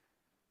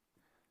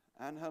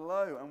And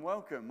hello and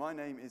welcome. My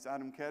name is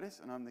Adam Curtis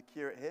and I'm the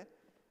curate here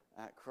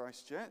at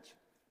Christ Church.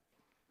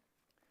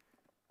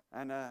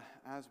 And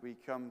as we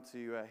come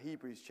to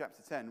Hebrews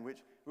chapter 10, which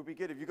would be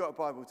good if you've got a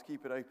Bible to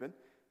keep it open,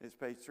 it's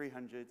page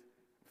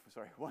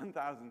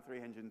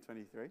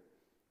 1323.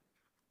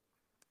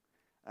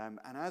 And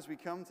as we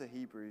come to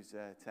Hebrews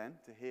 10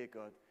 to hear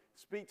God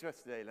speak to us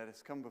today, let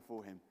us come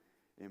before him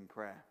in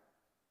prayer.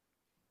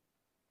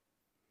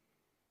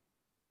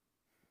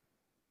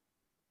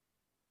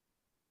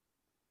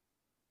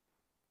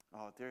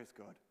 Oh, dearest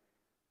God,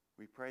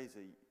 we praise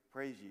you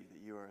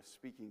that you are a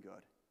speaking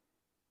God.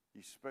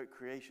 You spoke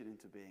creation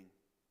into being.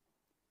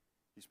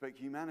 You spoke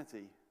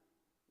humanity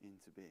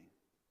into being.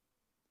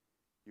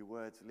 Your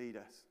words lead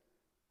us,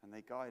 and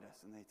they guide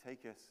us, and they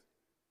take us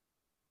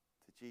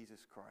to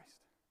Jesus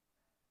Christ.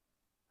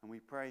 And we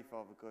pray,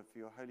 Father God, for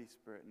your Holy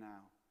Spirit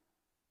now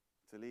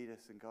to lead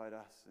us and guide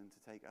us and to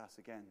take us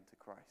again to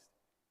Christ,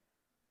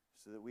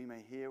 so that we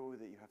may hear all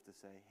that you have to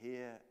say,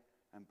 hear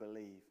and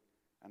believe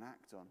and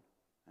act on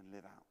and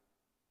live out.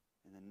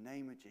 In the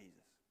name of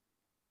Jesus,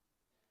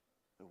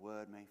 the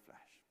word made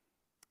flesh.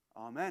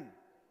 Amen.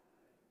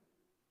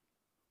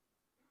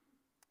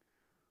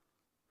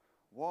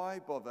 Why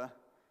bother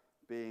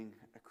being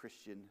a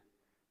Christian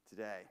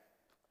today?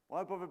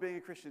 Why bother being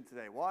a Christian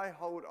today? Why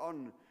hold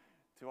on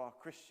to our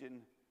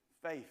Christian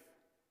faith?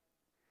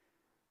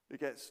 It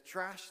gets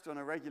trashed on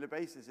a regular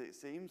basis, it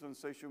seems, on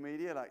social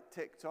media like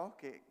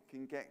TikTok. It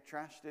can get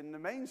trashed in the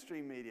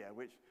mainstream media,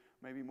 which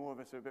maybe more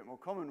of us are a bit more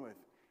common with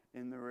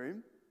in the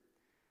room.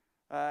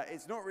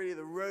 It's not really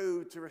the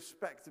road to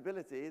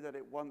respectability that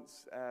it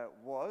once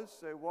was,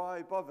 so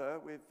why bother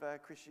with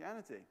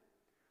Christianity?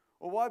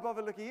 Or why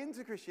bother looking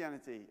into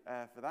Christianity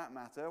for that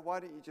matter? Why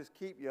don't you just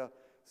keep your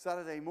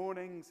Saturday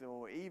mornings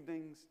or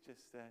evenings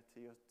just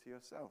to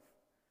yourself?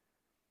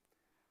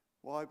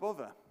 Why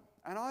bother?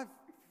 And I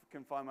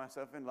can find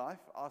myself in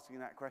life asking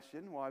that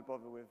question, why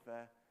bother with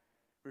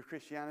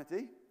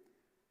Christianity?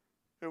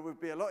 It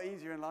would be a lot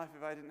easier in life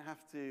if I didn't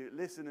have to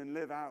listen and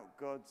live out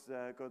God's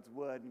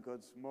word and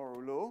God's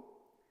moral law.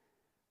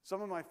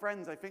 Some of my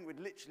friends, I think, would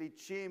literally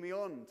cheer me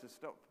on to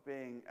stop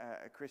being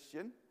a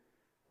Christian.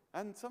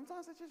 And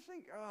sometimes I just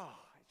think,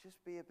 it'd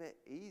just be a bit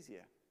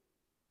easier,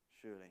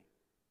 surely,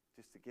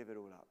 just to give it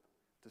all up,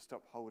 to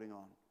stop holding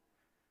on.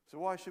 So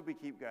why should we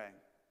keep going?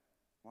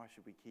 Why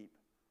should we keep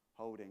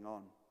holding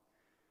on?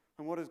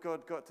 And what has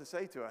God got to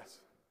say to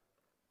us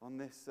on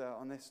this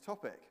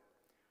topic?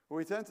 Well,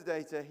 we turn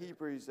today to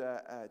Hebrews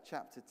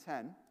chapter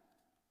 10.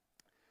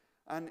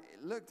 And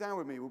look down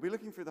with me. We'll be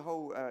looking through the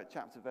whole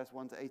chapter, verse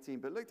 1 to 18.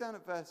 But look down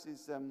at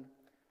verses 1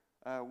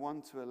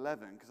 to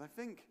 11. Because I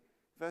think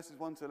verses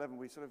 1 to 11,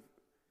 we sort of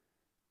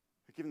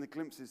are given the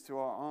glimpses to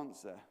our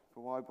answer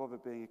for why bother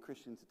being a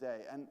Christian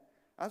today. And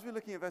as we're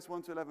looking at verse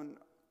 1 to 11,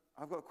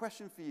 I've got a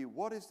question for you.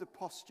 What is the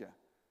posture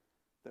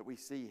that we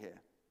see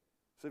here?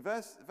 So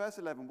verse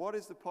 11, what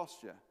is the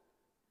posture?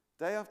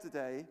 Day after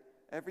day,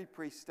 every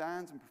priest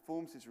stands and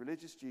performs his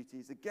religious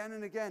duties. Again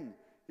and again,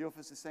 he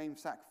offers the same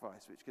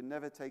sacrifice, which can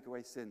never take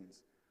away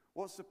sins.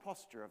 What's the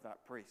posture of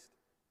that priest?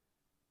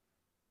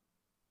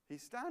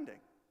 He's standing.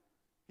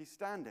 He's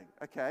standing.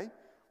 Okay,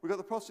 we've got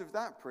the posture of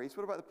that priest.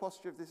 What about the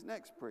posture of this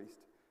next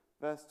priest?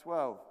 Verse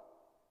 12.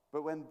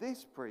 But when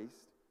this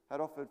priest had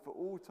offered for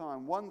all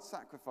time one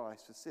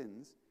sacrifice for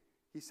sins,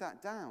 he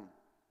sat down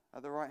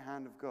at the right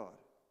hand of God.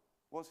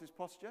 What's his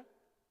posture?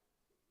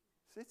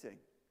 Sitting.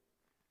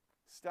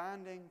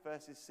 Standing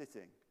versus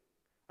sitting.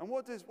 And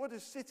what does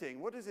sitting,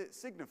 what does it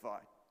signify?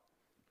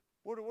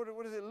 What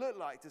does it look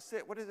like to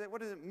sit? What does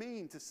it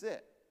mean to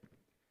sit?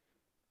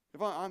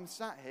 If I'm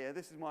sat here,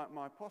 this is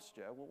my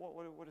posture, well,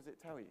 what does it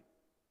tell you?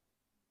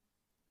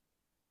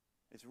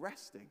 It's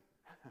resting.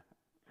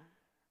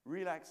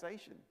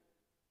 Relaxation.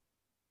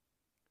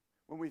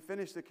 When we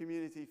finished the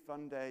community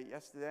fun day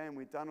yesterday and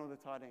we'd done all the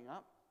tidying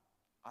up,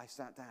 I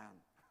sat down.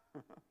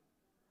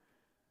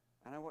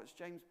 And I watched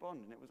James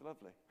Bond and it was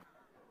lovely.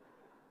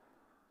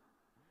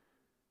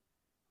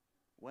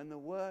 When the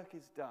work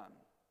is done,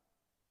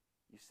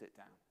 you sit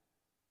down.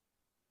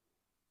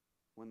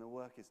 When the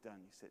work is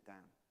done, you sit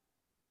down.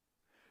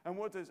 And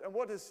what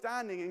does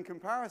standing in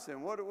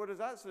comparison? What does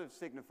that sort of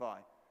signify?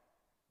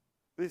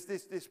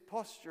 This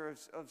posture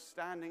of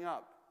standing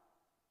up.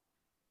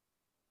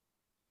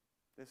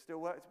 There's still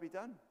work to be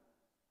done.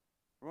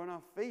 We're on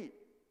our feet.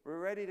 We're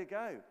ready to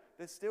go.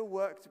 There's still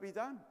work to be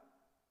done.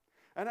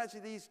 And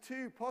actually, these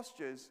two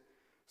postures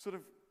sort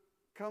of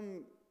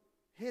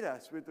hit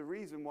us with the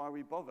reason why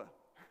we bother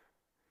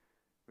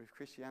with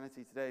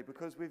Christianity today,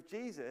 because with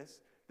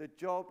Jesus, the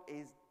job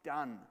is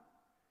done.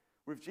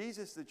 With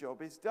Jesus, the job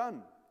is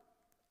done.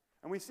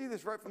 And we see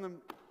this right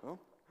from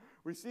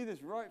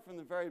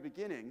the very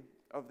beginning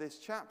of this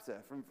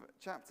chapter, from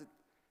chapter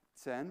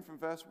 10, from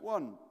verse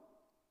 1.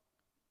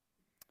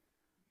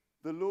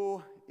 The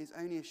law is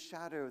only a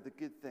shadow of the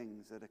good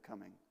things that are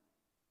coming,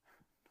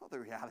 not the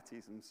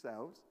realities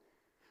themselves.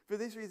 For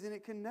this reason,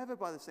 it can never,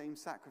 by the same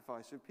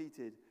sacrifice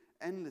repeated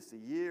endlessly,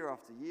 year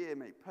after year,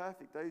 make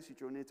perfect those who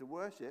draw near to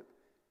worship.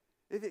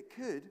 If it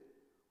could,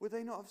 would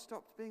they not have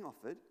stopped being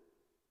offered?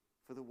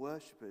 for the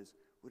worshippers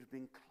would have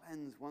been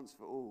cleansed once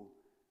for all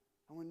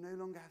and would no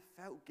longer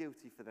have felt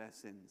guilty for their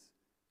sins.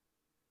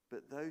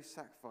 But those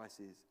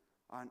sacrifices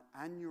are an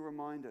annual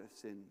reminder of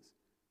sins,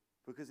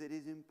 because it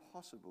is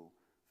impossible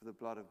for the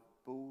blood of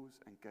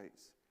bulls and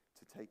goats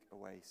to take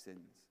away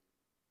sins.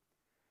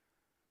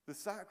 The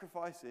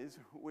sacrifices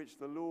which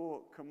the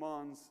law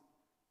commands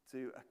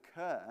to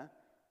occur,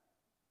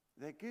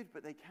 they're good,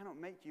 but they cannot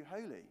make you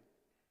holy.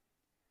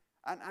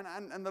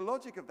 And the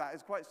logic of that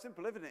is quite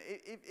simple, isn't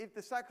it? If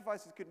the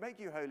sacrifices could make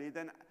you holy,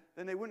 then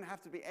they wouldn't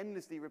have to be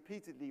endlessly,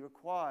 repeatedly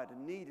required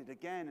and needed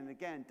again and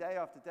again, day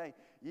after day,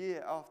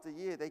 year after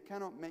year. They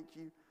cannot make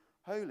you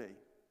holy.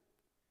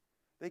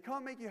 They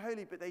can't make you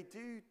holy, but they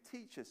do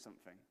teach us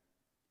something.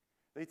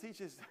 They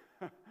teach us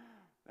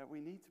that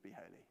we need to be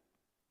holy,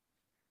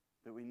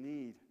 that we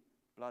need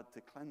blood to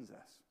cleanse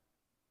us.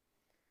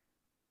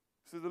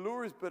 So the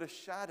law is but a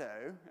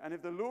shadow, and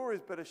if the law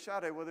is but a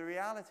shadow, well, the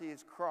reality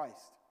is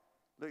Christ.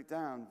 Look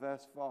down,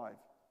 verse 5.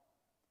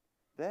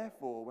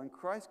 Therefore, when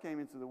Christ came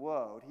into the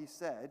world, he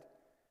said,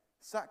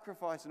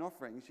 "Sacrifice and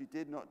offerings you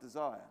did not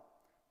desire,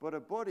 but a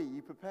body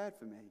you prepared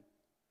for me.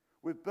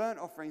 With burnt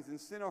offerings and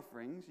sin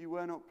offerings you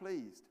were not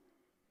pleased.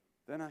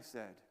 Then I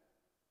said,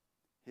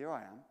 here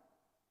I am.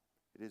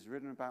 It is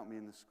written about me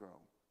in the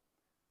scroll.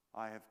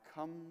 I have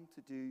come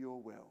to do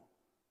your will,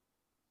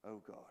 O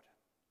God."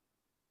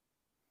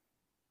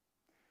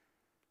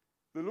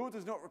 The Lord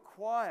does not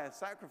require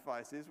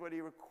sacrifices. What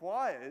he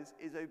requires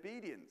is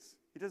obedience.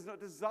 He does not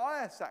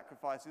desire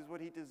sacrifices.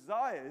 What he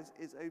desires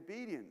is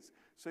obedience.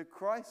 So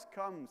Christ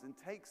comes and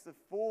takes the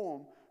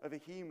form of a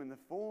human, the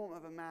form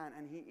of a man,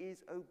 and he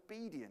is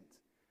obedient.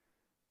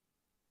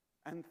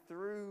 And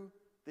through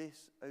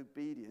this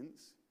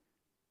obedience,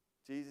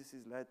 Jesus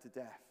is led to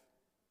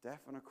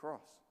death on a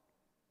cross.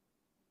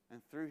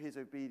 And through his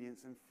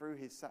obedience and through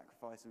his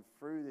sacrifice and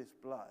through this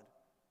blood,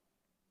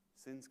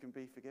 sins can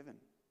be forgiven.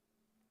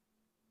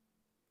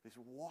 This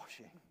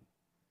washing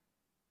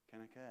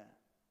can occur,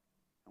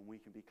 and we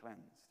can be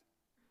cleansed.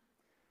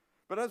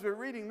 But as we're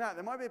reading that,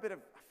 there might be I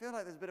feel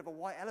like there's a bit of a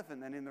white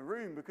elephant then in the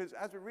room, because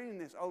as we're reading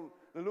this,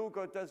 the Lord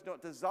God does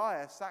not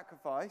desire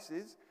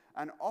sacrifices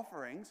and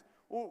offerings.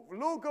 Well,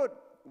 Lord God,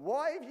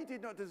 why, if you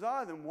did not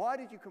desire them, why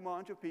did you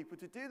command your people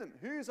to do them?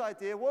 Whose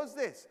idea was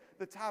this?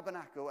 The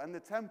tabernacle and the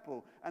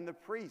temple and the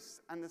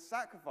priests and the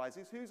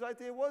sacrifices, whose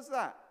idea was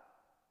that?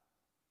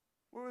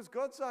 Well, it was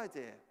God's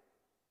idea.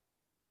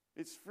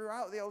 It's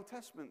throughout the Old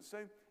Testament. So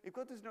if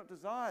God does not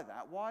desire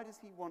that, why does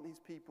he want his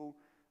people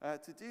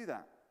to do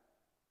that?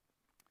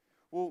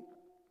 Well,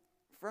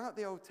 throughout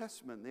the Old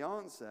Testament, the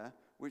answer,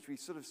 which we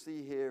sort of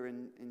see here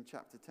in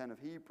chapter 10 of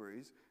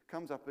Hebrews,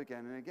 comes up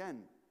again and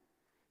again.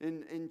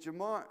 In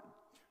Jeremiah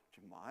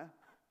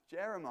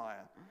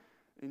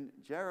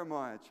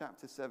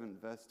chapter 7,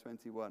 verse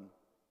 21.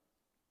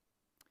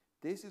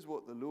 This is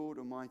what the Lord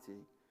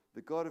Almighty,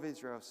 the God of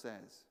Israel,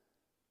 says.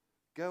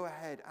 Go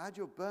ahead, add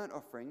your burnt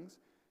offerings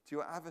to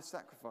your other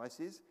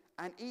sacrifices,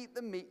 and eat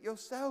the meat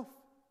yourself.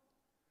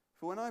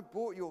 For when I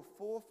brought your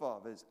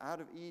forefathers out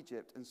of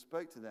Egypt and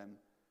spoke to them,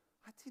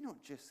 I did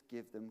not just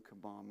give them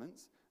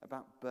commandments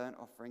about burnt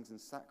offerings and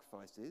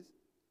sacrifices,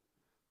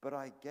 but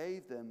I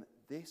gave them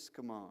this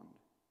command: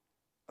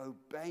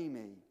 obey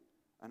me,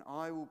 and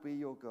I will be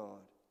your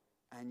God,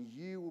 and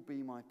you will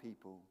be my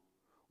people.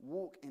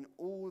 Walk in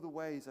all the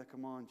ways I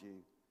command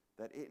you,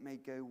 that it may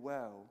go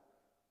well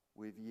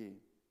with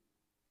you.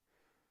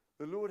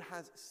 The Lord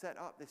has set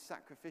up this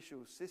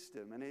sacrificial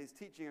system, and it is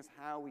teaching us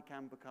how we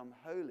can become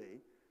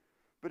holy,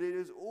 but it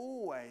is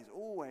always,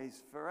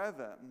 always,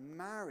 forever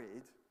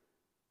married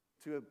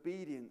to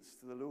obedience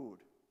to the Lord.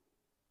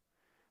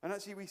 And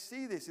actually we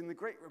see this in the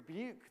great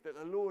rebuke that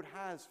the Lord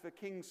has for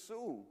King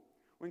Saul,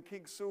 when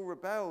King Saul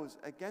rebels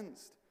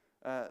against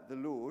the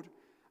Lord.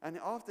 And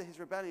after his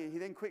rebellion, he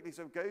then quickly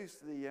sort of goes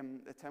to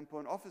the temple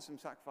and offers some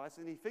sacrifice,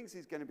 and he thinks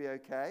he's going to be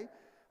okay.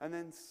 And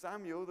then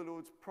Samuel, the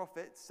Lord's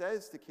prophet,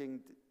 says to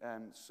King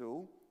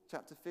Saul,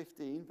 chapter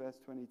 15, verse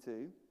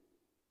 22,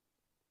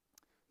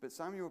 but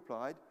Samuel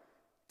replied,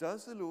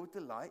 does the Lord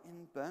delight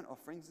in burnt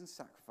offerings and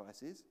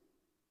sacrifices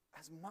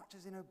as much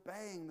as in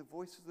obeying the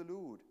voice of the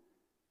Lord?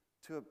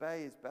 To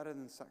obey is better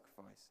than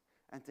sacrifice,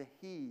 and to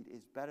heed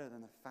is better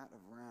than the fat of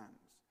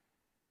rams.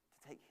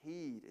 To take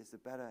heed is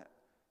better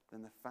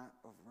than the fat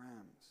of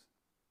rams.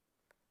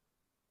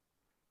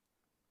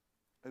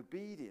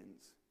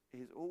 Obedience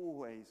is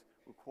always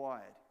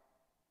required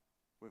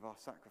with our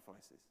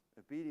sacrifices.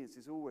 Obedience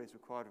is always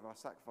required with our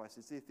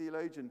sacrifices. The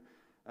theologian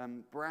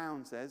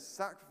Brown says,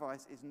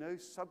 sacrifice is no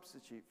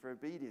substitute for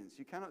obedience.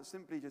 You cannot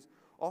simply just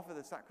offer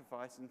the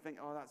sacrifice and think,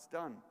 oh, that's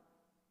done.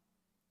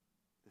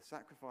 The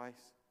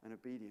sacrifice and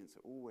obedience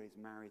are always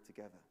married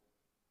together.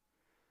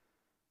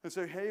 And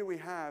so here we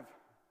have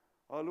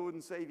our Lord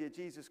and Savior,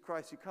 Jesus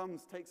Christ, who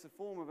comes, takes the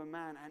form of a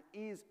man, and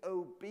is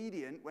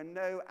obedient when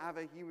no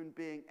other human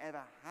being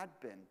ever had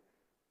been.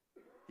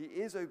 He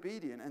is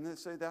obedient, and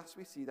so thus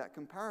we see that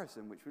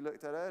comparison, which we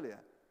looked at earlier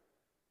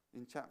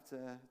in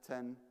chapter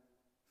 10,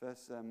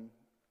 verse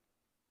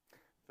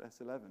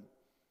 11.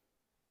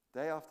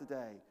 Day after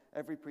day,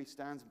 every priest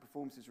stands and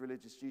performs his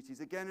religious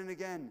duties. Again and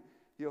again,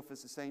 he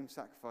offers the same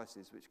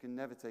sacrifices, which can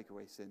never take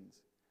away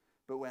sins.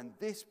 But when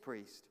this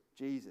priest,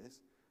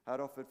 Jesus, had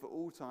offered for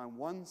all time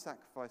one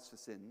sacrifice for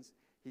sins,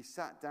 he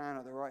sat down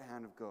at the right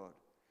hand of God.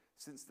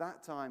 Since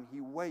that time, he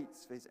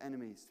waits for his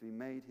enemies to be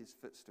made his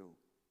footstool.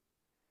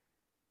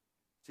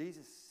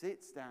 Jesus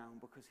sits down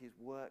because his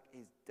work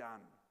is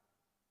done,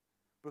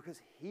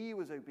 because he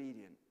was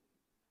obedient,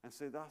 and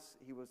so thus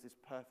he was this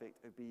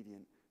perfect,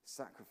 obedient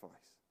sacrifice.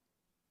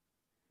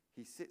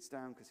 He sits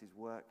down because his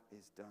work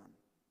is done.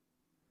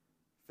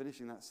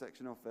 Finishing that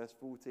section off, verse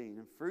 14,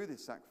 and through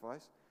this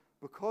sacrifice,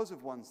 because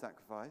of one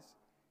sacrifice,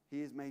 he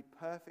has made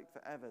perfect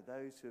forever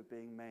those who are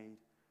being made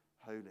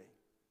holy.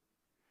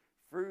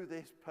 Through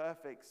this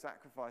perfect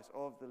sacrifice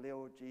of the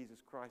Lord Jesus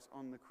Christ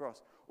on the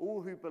cross,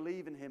 all who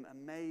believe in him are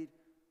made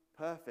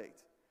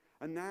perfect.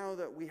 And now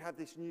that we have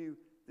this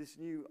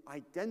new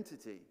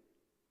identity,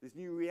 this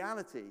new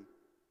reality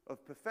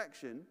of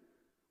perfection,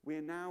 we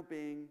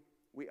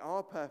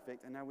are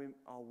perfect, and now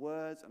our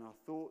words and our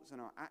thoughts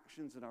and our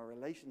actions and our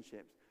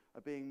relationships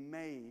are being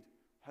made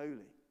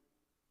holy.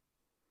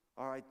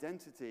 Our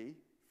identity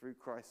through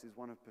Christ is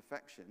one of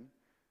perfection,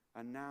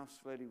 and now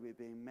slowly we're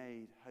being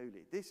made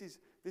holy. This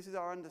is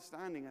our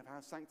understanding of how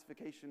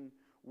sanctification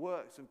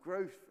works, of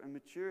growth and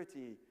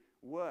maturity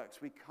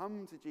works. We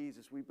come to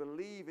Jesus, we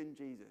believe in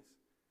Jesus,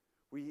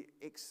 we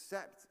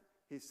accept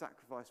his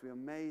sacrifice, we are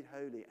made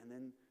holy and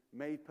then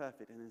made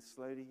perfect, and then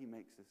slowly he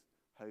makes us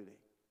holy.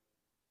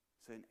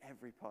 So in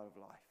every part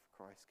of life,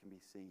 Christ can be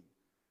seen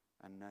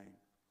and known.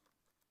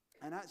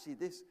 And actually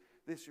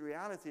this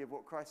reality of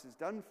what Christ has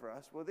done for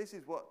us, well, this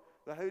is what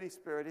the Holy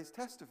Spirit is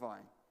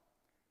testifying.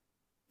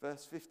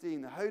 Verse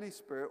 15, the Holy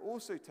Spirit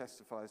also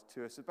testifies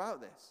to us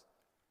about this.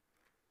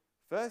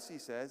 First he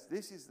says,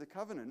 this is the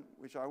covenant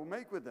which I will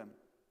make with them.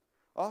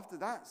 After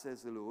that,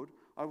 says the Lord,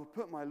 I will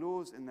put my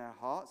laws in their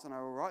hearts and I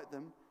will write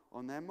them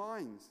on their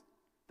minds.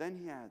 Then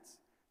he adds,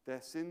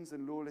 their sins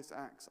and lawless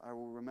acts I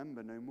will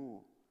remember no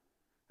more.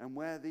 And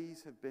where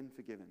these have been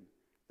forgiven,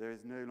 there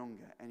is no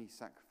longer any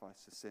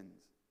sacrifice for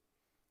sins.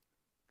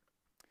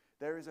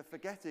 There is a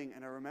forgetting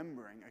and a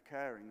remembering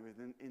occurring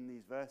in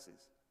these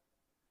verses.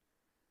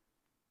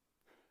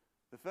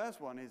 The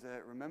first one is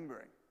a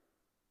remembering.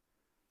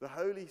 The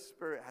Holy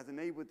Spirit has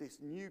enabled this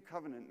new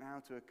covenant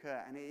now to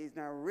occur, and it is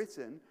now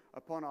written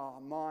upon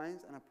our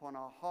minds and upon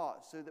our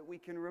hearts so that we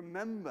can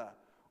remember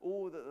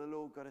all that the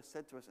Lord God has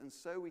said to us, and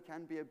so we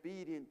can be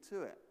obedient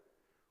to it.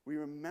 We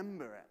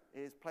remember it.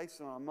 It is placed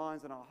on our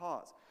minds and our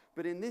hearts.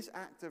 But in this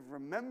act of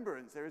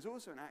remembrance, there is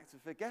also an act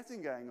of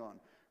forgetting going on,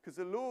 because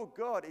the Lord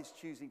God is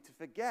choosing to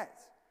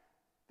forget.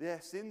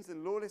 Their sins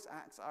and lawless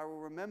acts I will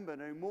remember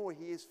no more.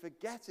 He is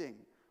forgetting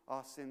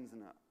our sins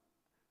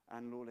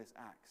and lawless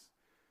acts.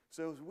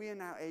 So as we are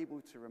now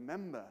able to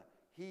remember,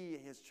 he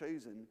has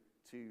chosen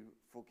to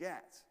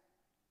forget.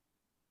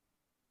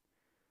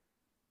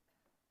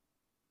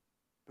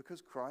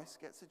 Because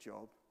Christ gets a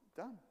job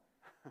done.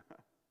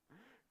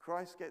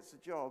 Christ gets the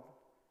job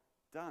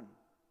done.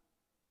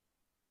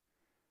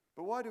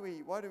 But why do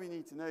we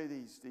need to know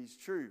these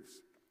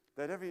truths?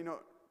 They're definitely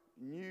not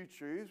new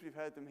truths. We've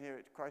heard them here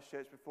at Christ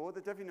Church before.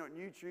 They're definitely not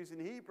new truths in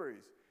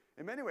Hebrews.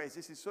 In many ways,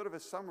 this is sort of a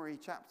summary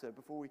chapter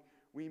before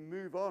we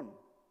move on.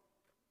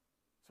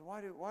 So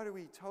why do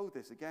we told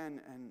this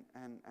again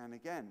and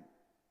again?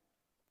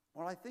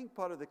 Well, I think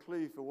part of the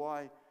clue for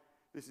why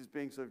this is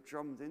being sort of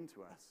drummed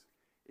into us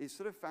is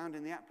sort of found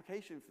in the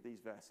application for these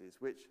verses,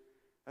 which,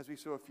 as we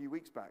saw a few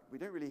weeks back, we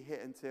don't really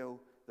hit until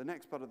the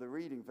next part of the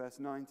reading, verse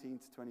 19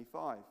 to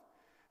 25.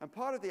 And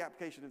part of the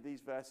application of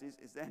these verses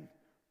is then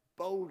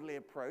boldly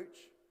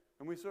approach,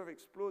 and we sort of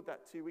explored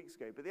that 2 weeks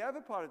ago. But the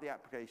other part of the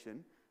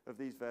application of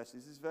these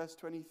verses is verse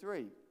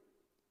 23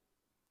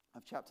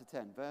 of chapter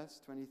 10,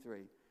 verse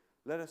 23.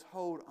 Let us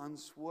hold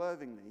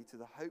unswervingly to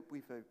the hope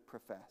we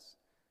profess,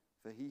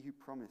 for he who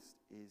promised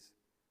is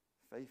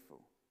faithful.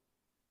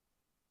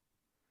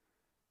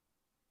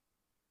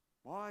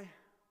 Why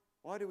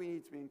do we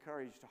need to be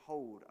encouraged to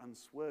hold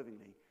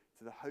unswervingly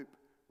to the hope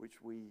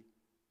which we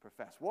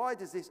profess? Why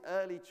does this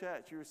early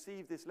church who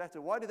received this letter,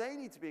 why do they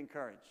need to be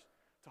encouraged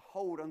to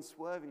hold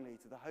unswervingly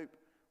to the hope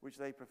which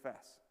they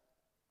profess?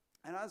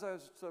 And as I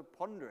was sort of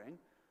pondering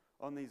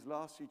on these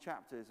last few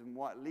chapters and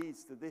what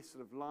leads to this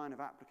sort of line of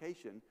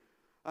application,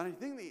 and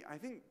I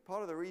think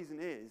part of the reason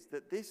is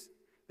that this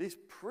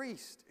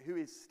priest who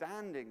is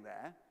standing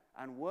there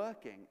and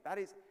working, that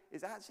is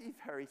actually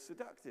very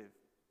seductive.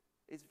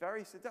 It's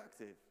very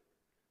seductive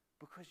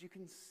because you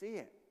can see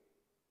it.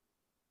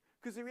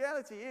 Because the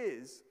reality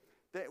is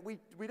that we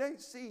don't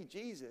see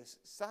Jesus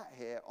sat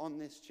here on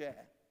this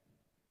chair.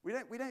 We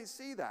don't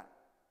see that.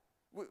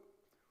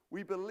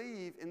 We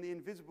believe in the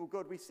invisible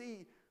God. We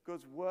see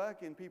God's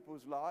work in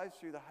people's lives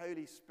through the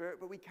Holy Spirit,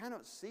 but we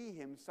cannot see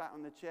him sat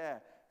on the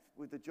chair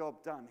with the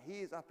job done.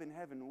 He is up in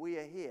heaven. We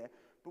are here.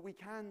 But we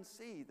can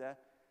see the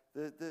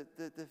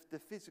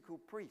physical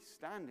priest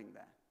standing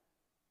there.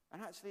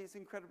 And actually, it's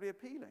incredibly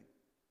appealing.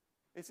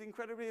 It's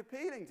incredibly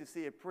appealing to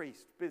see a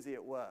priest busy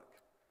at work.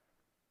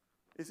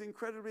 It's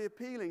incredibly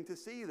appealing to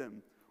see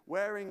them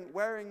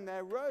wearing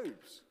their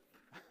robes.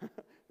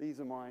 These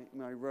are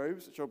my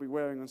robes, which I'll be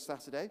wearing on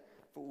Saturday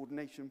for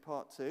Ordination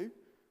Part 2.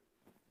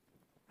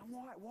 And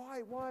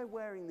why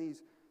wearing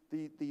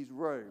these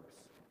robes?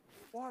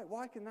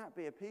 Why can that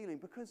be appealing?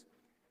 Because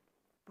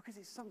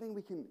it's something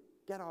we can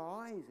get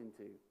our eyes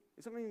into.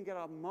 It's something we can get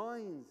our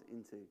minds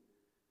into.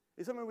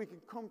 It's something we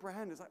can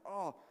comprehend. It's like,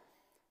 oh,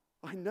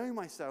 I know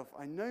myself.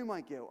 I know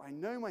my guilt. I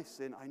know my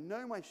sin. I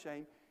know my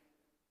shame.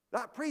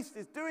 That priest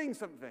is doing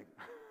something.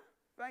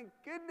 Thank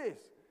goodness.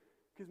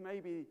 Because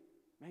maybe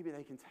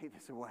they can take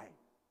this away.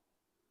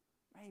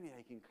 Maybe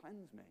they can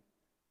cleanse me.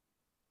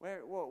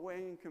 Where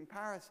in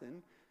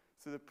comparison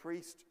to the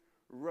priest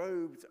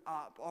robed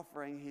up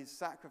offering his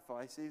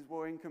sacrifices,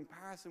 well, in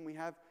comparison we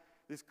have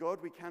this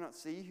God we cannot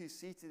see who's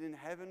seated in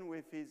heaven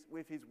with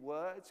his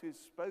words, who's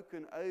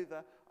spoken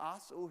over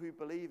us, all who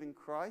believe in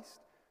Christ.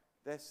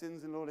 Their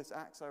sins and lawless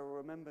acts I will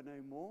remember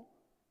no more.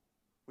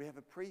 We have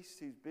a priest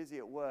who's busy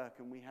at work,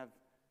 and we have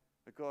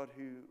a God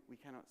who we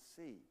cannot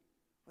see.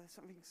 Well, there's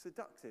something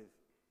seductive,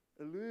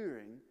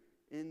 alluring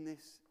in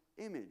this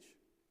image.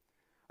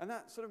 And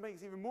that sort of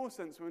makes even more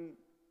sense when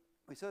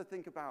we sort of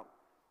think about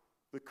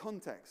the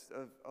context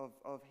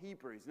of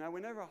Hebrews. Now, we're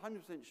never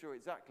 100% sure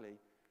exactly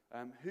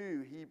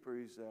who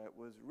Hebrews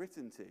was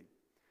written to.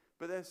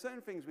 But there are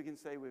certain things we can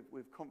say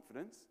with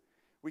confidence.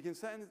 We can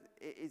say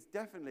it is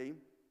definitely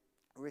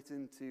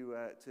written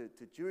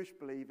to Jewish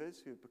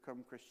believers who have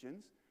become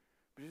Christians,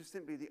 but just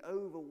simply the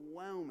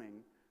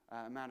overwhelming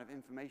amount of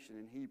information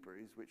in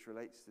Hebrews which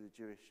relates to the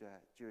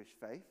Jewish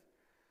faith.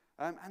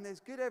 And there's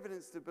good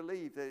evidence to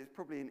believe that it's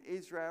probably in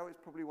Israel, it's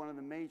probably one of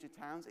the major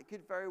towns. It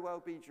could very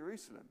well be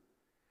Jerusalem.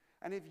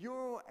 And if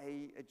you're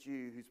a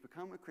Jew who's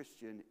become a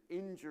Christian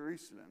in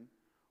Jerusalem,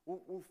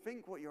 well,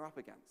 think what you're up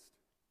against.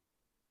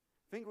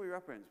 Think what you're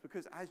up against,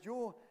 because as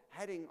you're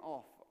heading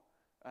off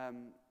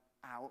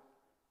out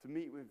to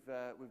meet with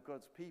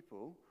God's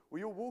people, well,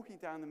 you're walking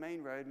down the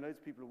main road and loads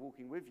of people are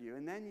walking with you,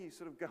 and then you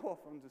sort of go off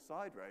onto the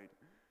side road.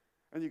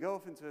 And you go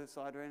off into a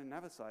side road and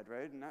another side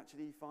road, and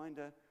actually you find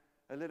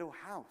a little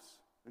house,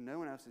 and no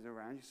one else is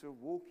around. You sort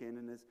of walk in,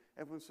 and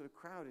everyone's sort of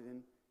crowded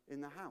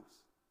in the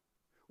house.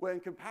 Well, in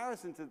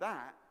comparison to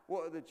that,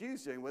 what are the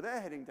Jews doing? Well,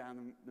 they're heading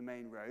down the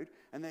main road,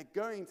 and they're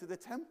going to the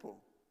temple.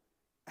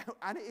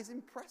 And it is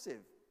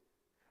impressive.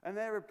 And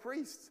there are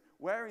priests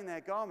wearing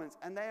their garments,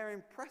 and they are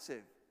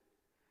impressive.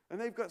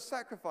 And they've got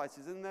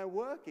sacrifices, and they're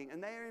working,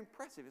 and they are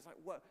impressive. It's like,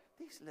 well,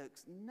 this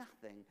looks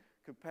nothing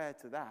compared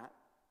to that.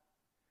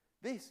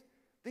 This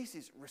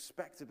is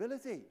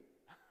respectability.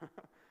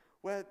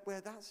 where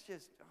that's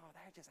just,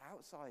 they're just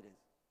outsiders.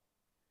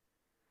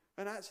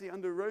 And actually,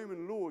 under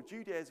Roman law,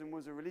 Judaism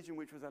was a religion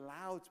which was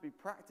allowed to be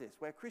practiced,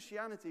 where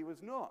Christianity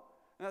was not.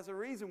 And that's the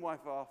reason why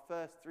for our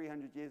first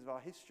 300 years of our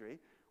history,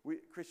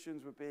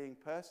 Christians were being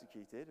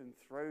persecuted and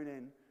thrown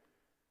in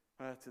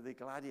to the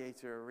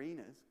gladiator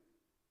arenas.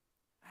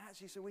 And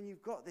actually, so when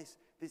you've got this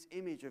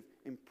image of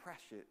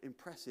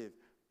impressive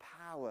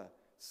power,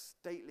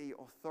 stately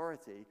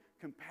authority,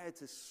 compared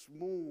to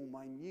small,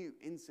 minute,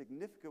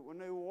 insignificant, well,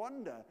 no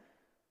wonder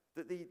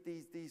that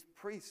these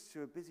priests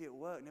who are busy at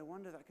work, no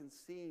wonder that can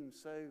seem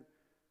so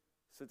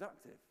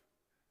seductive.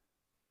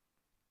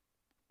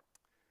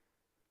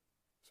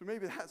 So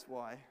maybe that's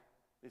why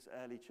this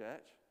early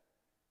church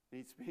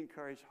needs to be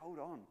encouraged. Hold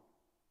on.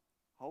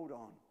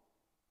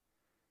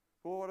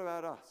 Well, what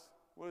about us?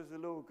 What is the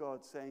Lord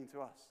God saying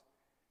to us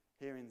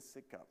here in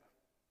Sidcup?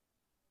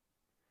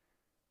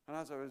 And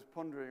as I was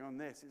pondering on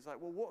this, it's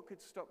like, well, what could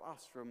stop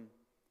us from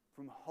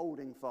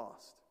holding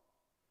fast?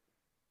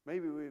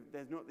 Maybe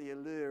there's not the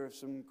allure of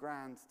some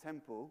grand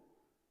temple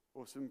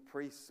or some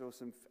priests or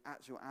some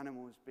actual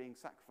animals being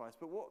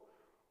sacrificed, but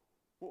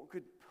what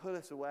could pull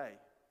us away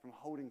from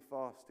holding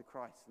fast to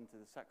Christ and to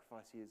the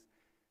sacrifice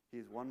he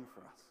has won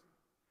for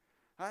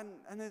us?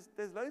 And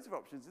there's loads of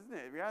options, isn't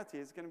it? The reality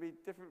is it's going to be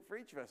different for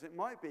each of us. It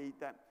might be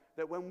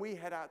that when we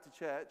head out to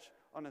church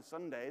on a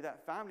Sunday,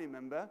 that family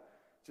member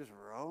just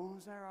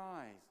rolls their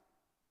eyes.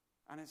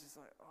 And it's just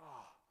like,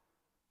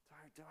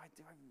 do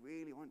I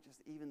really want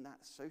just even that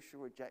social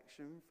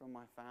rejection from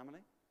my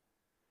family?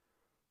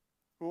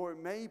 Or it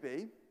may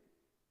be,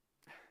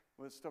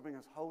 what's stopping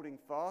us holding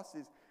fast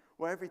is,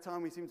 well, every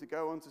time we seem to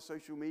go onto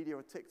social media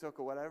or TikTok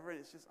or whatever,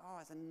 it's just,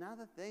 it's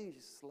another thing,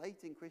 just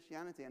slating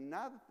Christianity,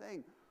 another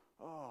thing.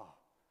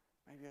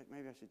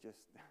 Maybe I should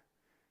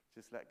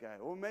just let go.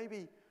 Or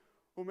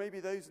maybe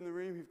those in the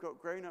room who've got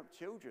grown-up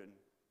children,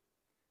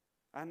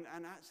 and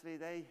actually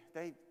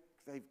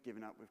they've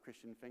given up with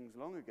Christian things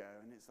long ago,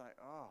 and it's like,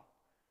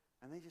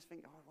 and they just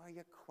think, well,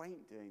 you're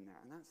quaint doing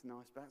that, and that's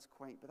nice, but that's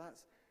quaint, but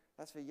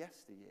that's for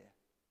yesteryear.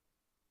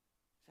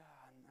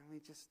 And we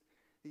just,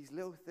 these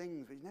little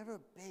things, which never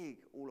are big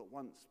all at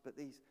once, but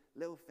these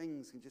little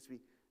things can just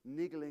be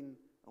niggling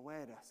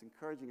away at us,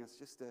 encouraging us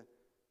just to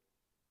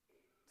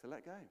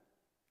let go.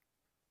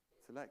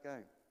 To let go.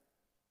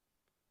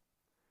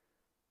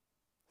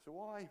 So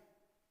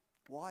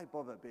why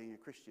bother being a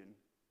Christian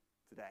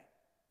today?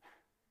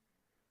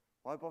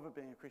 Why bother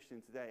being a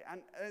Christian today?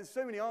 And there's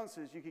so many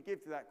answers you could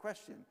give to that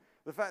question.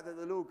 The fact that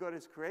the Lord God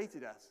has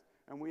created us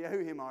and we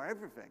owe him our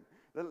everything.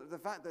 The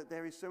fact that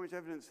there is so much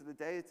evidence of the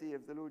deity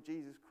of the Lord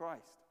Jesus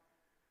Christ.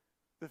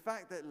 The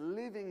fact that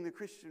living the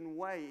Christian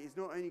way is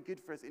not only good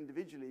for us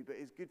individually, but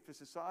is good for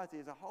society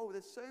as a whole.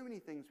 There's so many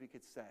things we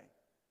could say.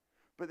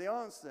 But the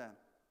answer,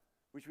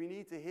 which we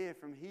need to hear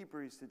from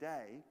Hebrews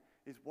today,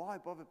 is why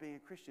bother being a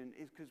Christian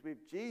is because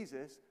with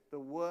Jesus, the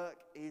work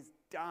is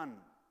done.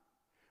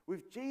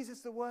 With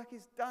Jesus, the work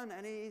is done,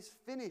 and it is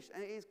finished,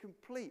 and it is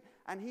complete.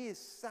 And he is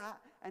sat,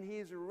 and he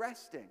is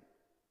resting.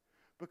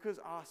 Because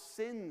our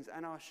sins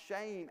and our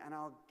shame and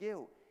our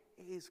guilt,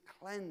 it is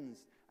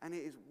cleansed, and it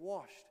is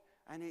washed,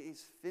 and it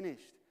is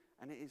finished,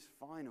 and it is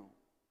final.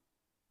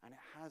 And it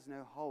has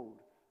no hold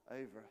over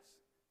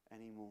us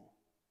anymore.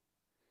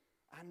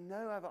 And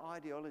no other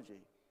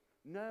ideology,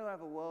 no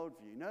other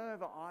worldview, no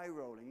other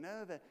eye-rolling,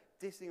 no other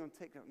dissing on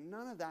TikTok,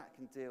 none of that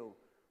can deal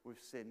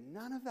with sin.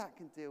 None of that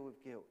can deal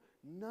with guilt.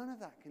 None of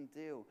that can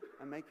deal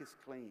and make us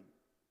clean.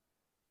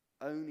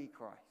 Only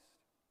Christ.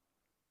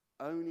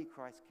 Only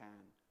Christ can.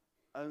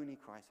 Only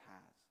Christ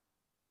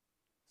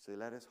has. So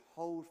let us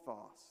hold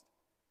fast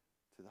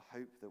to the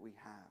hope that we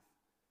have.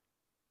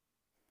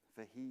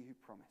 For he who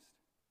promised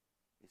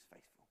is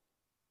faithful.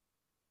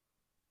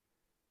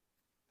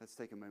 Let's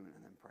take a moment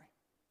and then pray.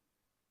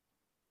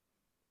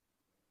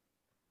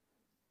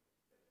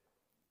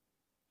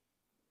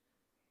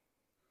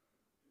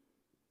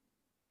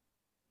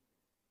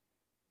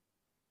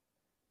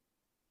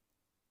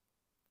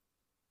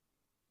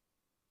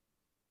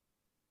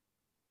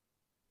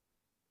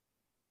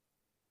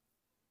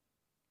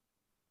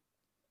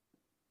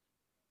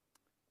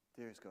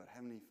 Dearest God,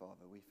 Heavenly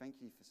Father, we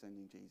thank you for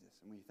sending Jesus,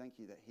 and we thank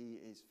you that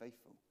he is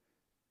faithful.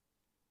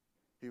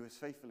 He was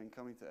faithful in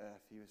coming to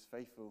earth. He was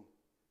faithful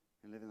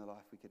in living the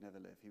life we could never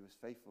live. He was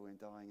faithful in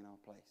dying in our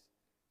place.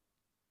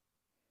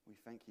 We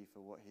thank you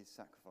for what his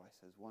sacrifice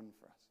has won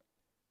for us,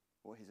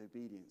 what his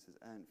obedience has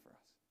earned for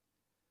us,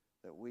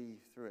 that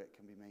we, through it,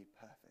 can be made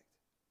perfect.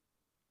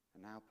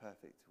 And now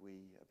perfect,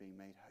 we are being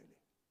made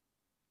holy.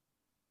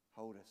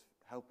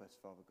 Help us,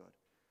 Father God,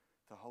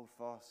 to hold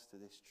fast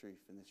to this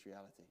truth and this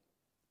reality,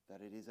 that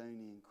it is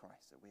only in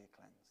Christ that we are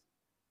cleansed,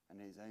 and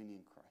it is only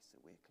in Christ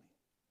that we are clean.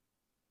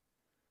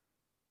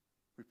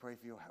 We pray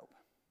for your help.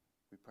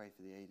 We pray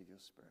for the aid of your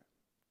Spirit.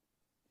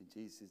 In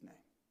Jesus'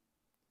 name,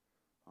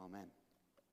 amen.